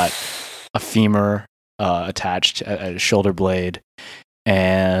 He's got a femur attached at his shoulder blade,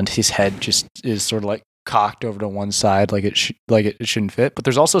 and his head just is sort of like cocked over to one side, like it shouldn't fit. But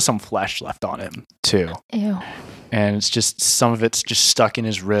there's also some flesh left on him too, Ew. and it's just some of it's just stuck in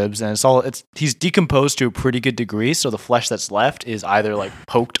his ribs, and he's decomposed to a pretty good degree. So the flesh that's left is either like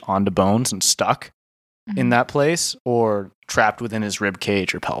poked onto bones and stuck in that place, or trapped within his rib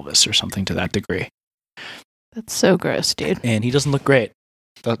cage or pelvis or something to that degree. That's so gross, dude. And he doesn't look great.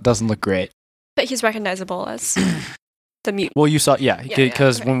 That doesn't look great. But he's recognizable as the mutant. Well, you saw, yeah, Yeah,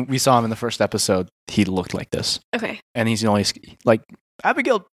 because okay. when we saw him in the first episode, he looked like this, Okay. and he's the only like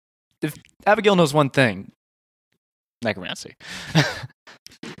Abigail. If Abigail knows one thing, necromancy.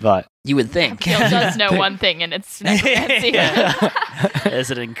 But You would think. Gil does know one thing, and it's necromancy. That's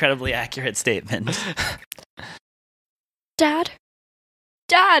an incredibly accurate statement. Dad?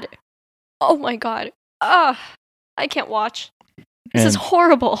 Dad! Oh my god. I can't watch. This is and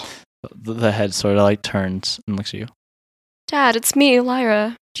horrible. the head sort of like turns and looks at you. Dad, it's me,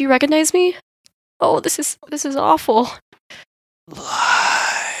 Lyra. Do you recognize me? Oh, this is awful. Lyra.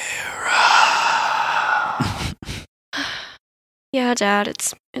 Yeah, Dad,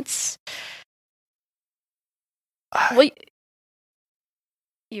 it's well,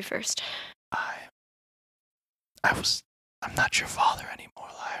 you first. I'm not your father anymore,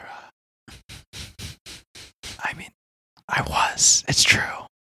 Lyra. I mean, I was. It's true.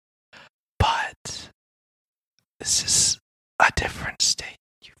 But this is a different state.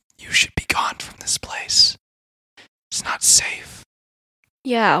 You should be gone from this place. It's not safe.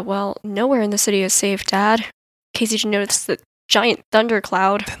 Yeah, well, nowhere in the city is safe, Dad. In case you didn't notice the giant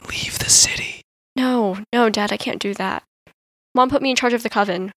thundercloud. Then leave the city. No, Dad, I can't do that. Mom put me in charge of the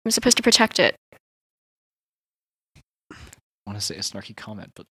coven. I'm supposed to protect it. I want to say a snarky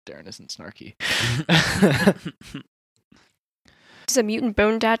comment, but Darren isn't snarky. Does a mutant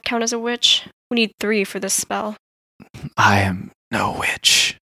bone dad count as a witch? We need 3 for this spell. I am no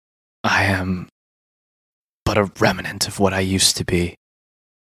witch. I am but a remnant of what I used to be.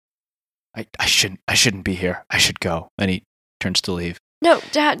 I shouldn't be here. I should go. And he turns to leave. No,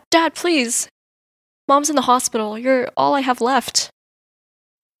 Dad, please. Mom's in the hospital. You're all I have left.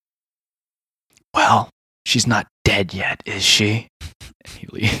 Well, she's not dead yet, is she? And he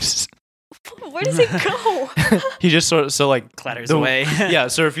leaves. Where does he go? He just sort of Clatters the- away. Yeah,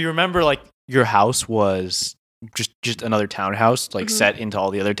 so if you remember, like, your house was just another townhouse, like, Mhm. set into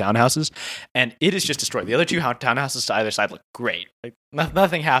all the other townhouses, and it is just destroyed. The other two townhouses to either side look great. Like,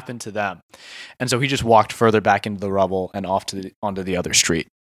 nothing happened to them. And so he just walked further back into the rubble and off onto the other street.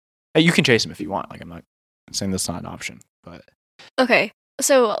 Hey, you can chase him if you want. Like, I'm not saying that's not an option, but Okay,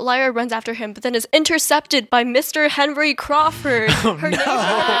 so Lyra runs after him, but then is intercepted by Mr. Henry Crawford. Oh, Her no. neighbor.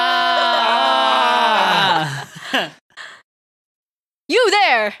 You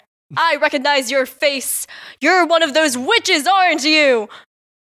there! I recognize your face. You're one of those witches, aren't you?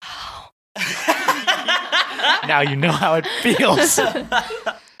 now you know how it feels.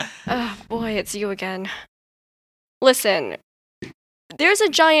 Oh, boy, it's you again. Listen, there's a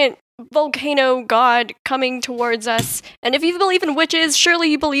giant volcano god coming towards us, and if you believe in witches, surely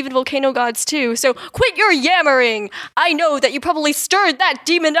you believe in volcano gods too, so quit your yammering! I know that you probably stirred that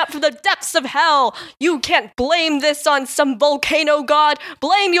demon up from the depths of hell! You can't blame this on some volcano god!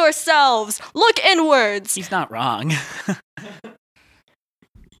 Blame yourselves! Look inwards! He's not wrong.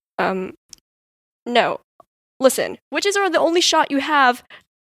 No. Listen, witches are the only shot you have.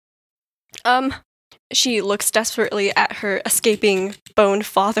 She looks desperately at her escaping bone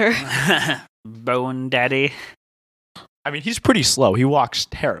father. Bone daddy. I mean, he's pretty slow. He walks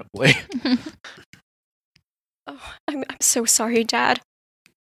terribly. Oh, I'm so sorry, Dad.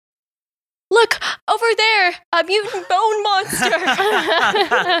 Look, over there, a mutant bone monster.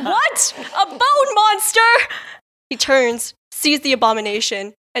 What? A bone monster? He turns, sees the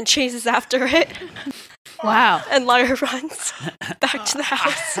abomination, and chases after it. Wow. And Lyra runs back to the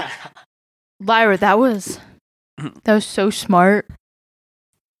house. Lyra, that was so smart.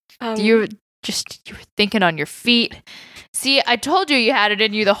 You were thinking on your feet. See, I told you you had it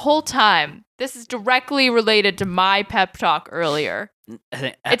in you the whole time. This is directly related to my pep talk earlier. I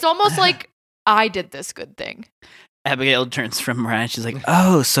think It's almost like I did this good thing. Abigail turns from Mariah. She's like,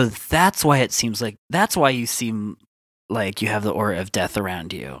 "Oh, so that's why that's why you seem like you have the aura of death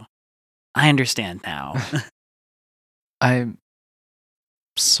around you. I understand now." I'm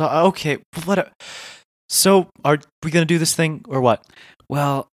so okay. What? So are we gonna do this thing or what?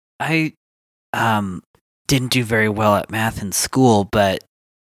 Well, I didn't do very well at math in school, but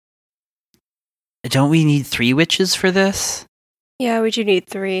don't we need 3 witches for this? Yeah, we do need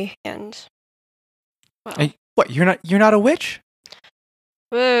 3, and well, Hey, what? You're not a witch?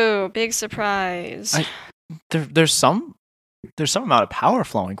 whoa, big surprise. There's some amount of power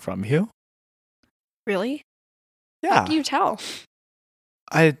flowing from you. Really? Yeah. How can you tell?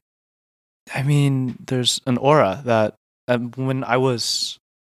 I mean, there's an aura that when I was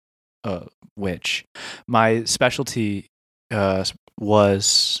a witch, my specialty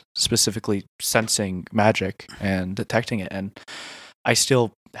was specifically sensing magic and detecting it, and I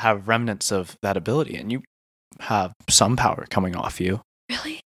still have remnants of that ability, and you have some power coming off you.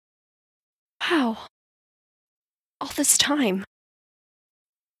 Really? Wow. All this time.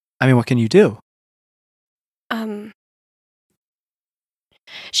 I mean, what can you do?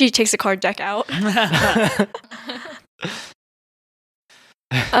 She takes a card deck out.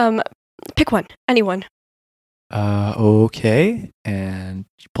 Pick one. Anyone. Okay, and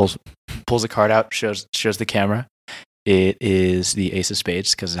she pulls a card out, shows the camera. It is the Ace of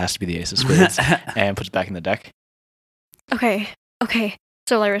Spades, because it has to be the Ace of Spades, and puts it back in the deck. Okay.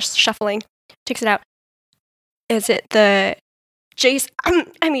 So Lyra's shuffling. Takes it out. Is it the Jace?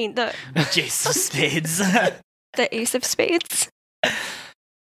 I mean, the Jace of Spades. the Ace of Spades?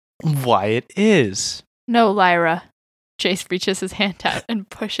 Why, it is. No, Lyra. Jace reaches his hand out and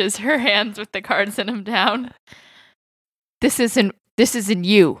pushes her hands with the cards in him down. This isn't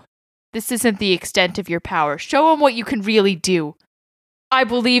you. This isn't the extent of your power. Show him what you can really do. I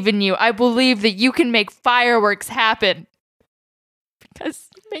believe in you. I believe that you can make fireworks happen. Because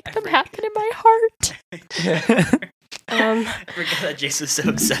you make them happen in my heart. I forgot that Jace was so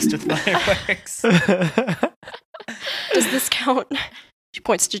obsessed with fireworks. Does this count? She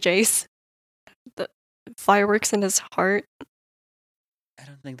points to Jace. The fireworks in his heart. I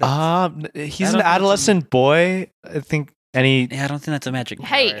don't think that's... He's an adolescent boy. I think any... Yeah, I don't think that's a magic power.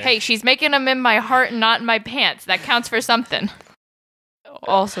 Hey, she's making them in my heart and not in my pants. That counts for something.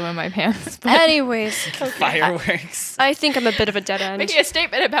 Also in my pants. But Anyways, okay. Fireworks. I think I'm a bit of a dead end. making a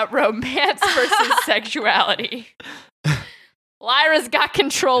statement about romance versus sexuality. Lyra's got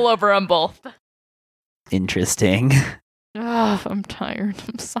control over them both. Interesting. Oh, I'm tired.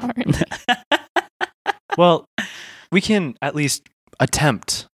 I'm sorry. Well, we can at least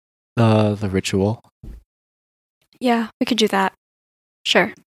attempt the ritual. Yeah, we could do that.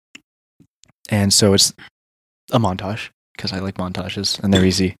 Sure. And so it's a montage, because I like montages and they're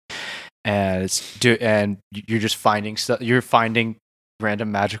easy. And and you're just finding stuff. You're finding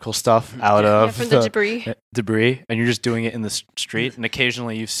random magical stuff out of From the debris. and you're just doing it in the street. And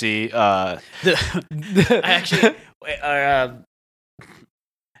occasionally you see I actually...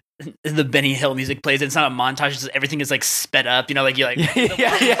 the Benny Hill music plays. It's not a montage. It's just everything is like sped up. You know, like you like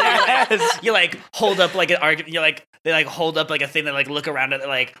you like hold up like an argument. You like they like hold up like a thing. They like look around it.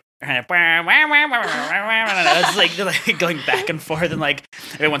 Like it's like they're like going back and forth, and like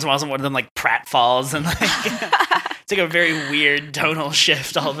every once in a while, one of them like pratfalls, and like it's like a very weird tonal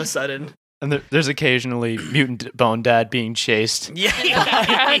shift all of a sudden. And there's occasionally Mutant Bone Dad being chased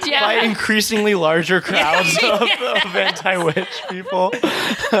by increasingly larger crowds of anti-witch people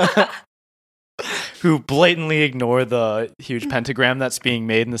who blatantly ignore the huge pentagram that's being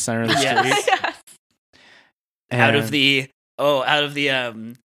made in the center of the street. Out of the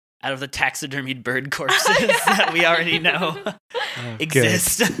taxidermied bird corpses that we already know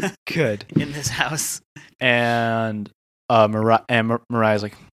exist Good. in this house. And Mariah's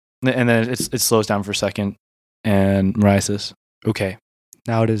like, and then it slows down for a second, and Mariah says, "Okay,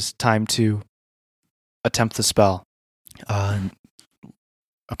 now it is time to attempt the spell.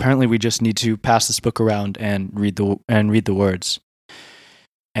 Apparently, we just need to pass this book around and read the words."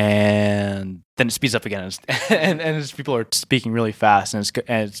 And then it speeds up again, and as people are speaking really fast, and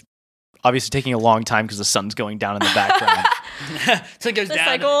it's obviously taking a long time because the sun's going down in the background. So it goes The down.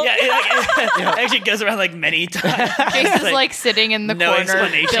 cycle? Yeah, it actually goes around like many times. Jace is like sitting in the no corner,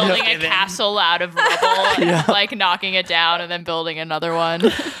 explanation building a given. castle out of rubble, and like knocking it down, and then building another one.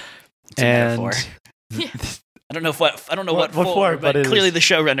 It's a metaphor. Yeah. I don't know what for, for, but but it clearly is. the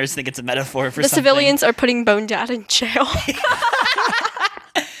showrunners think it's a metaphor for The something. civilians are putting Bone Dad in jail.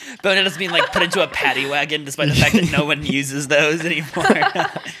 But it doesn't mean like put into a paddy wagon, despite the fact that no one uses those anymore.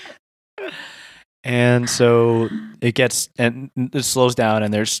 And so it slows down,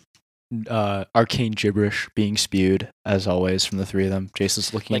 and there's arcane gibberish being spewed, as always, from the three of them. Jace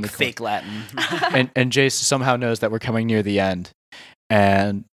is looking in like the fake Latin. and Jace somehow knows that we're coming near the end,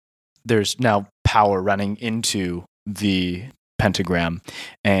 and there's now power running into the pentagram,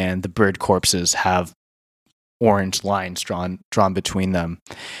 and the bird corpses have orange lines drawn between them,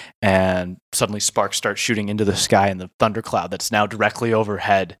 and suddenly sparks start shooting into the sky, and the thundercloud that's now directly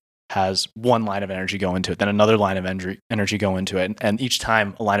overhead has one line of energy go into it, then another line of energy go into it, and each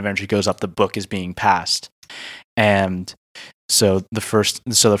time a line of energy goes up, the book is being passed. And so the first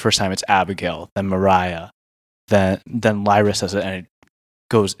time it's Abigail, then Mariah, then Lyra says it, and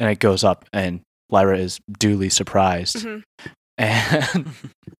it goes up, and Lyra is duly surprised. Mm-hmm. And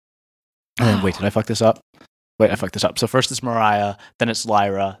then wait, did I fuck this up? Wait, I fucked this up. So first it's Mariah, then it's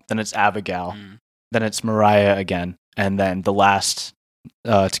Lyra, then it's Abigail, then it's Mariah again, and then the last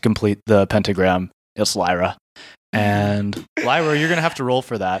to complete the pentagram, it's Lyra. And Lyra, you're gonna have to roll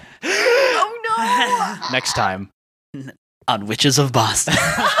for that. Oh no! Next time on Witches of Boston.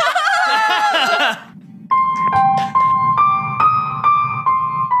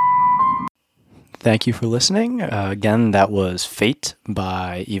 Thank you for listening. Again, that was Fate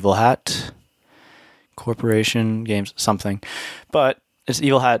by Evil Hat Corporation Games, something. But it's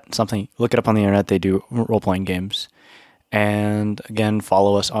Evil Hat something. Look it up on the internet. They do role-playing games. And again,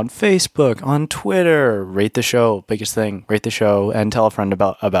 follow us on Facebook, on Twitter. Rate the show. Biggest thing. Rate the show and tell a friend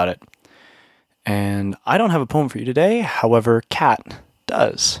about it. And I don't have a poem for you today. However, Kat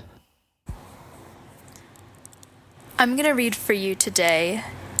does. I'm going to read for you today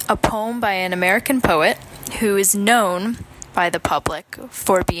a poem by an American poet who is known by the public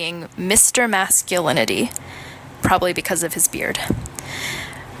for being Mr. Masculinity, probably because of his beard.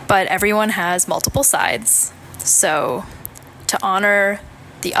 But everyone has multiple sides, so to honor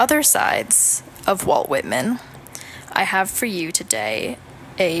the other sides of Walt Whitman, I have for you today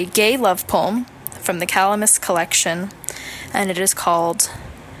a gay love poem from the Calamus collection, and it is called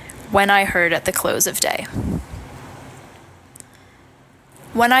When I Heard at the Close of Day.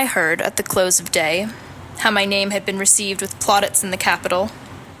 When I heard at the close of day how my name had been received with plaudits in the Capitol,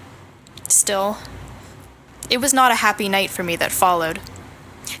 still, it was not a happy night for me that followed.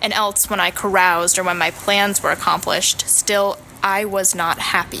 And else, when I caroused or when my plans were accomplished, still, I was not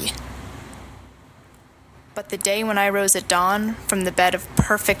happy. But the day when I rose at dawn from the bed of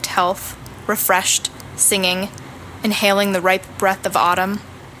perfect health, refreshed, singing, inhaling the ripe breath of autumn,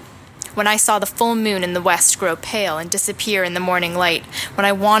 when I saw the full moon in the west grow pale and disappear in the morning light, when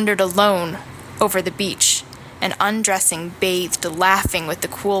I wandered alone over the beach, and undressing bathed, laughing with the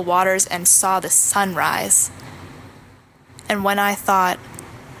cool waters, and saw the sun rise. And when I thought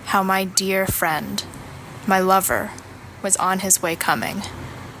how my dear friend, my lover, was on his way coming,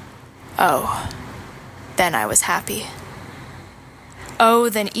 oh, then I was happy. Oh,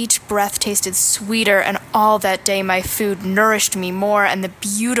 then each breath tasted sweeter, and all that day my food nourished me more, and the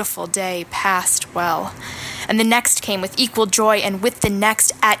beautiful day passed well. And the next came with equal joy, and with the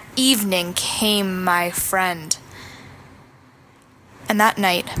next at evening came my friend. And that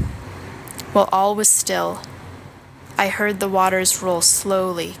night, while all was still, I heard the waters roll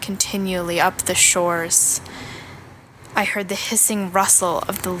slowly, continually up the shores. I heard the hissing rustle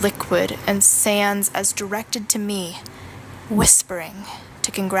of the liquid and sands as directed to me, whispering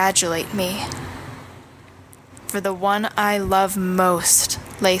to congratulate me. For the one I love most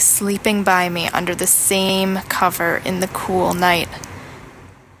lay sleeping by me under the same cover in the cool night.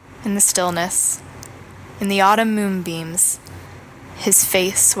 In the stillness, in the autumn moonbeams, his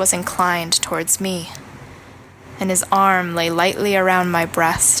face was inclined towards me, and his arm lay lightly around my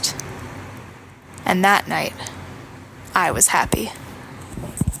breast. And that night, I was happy.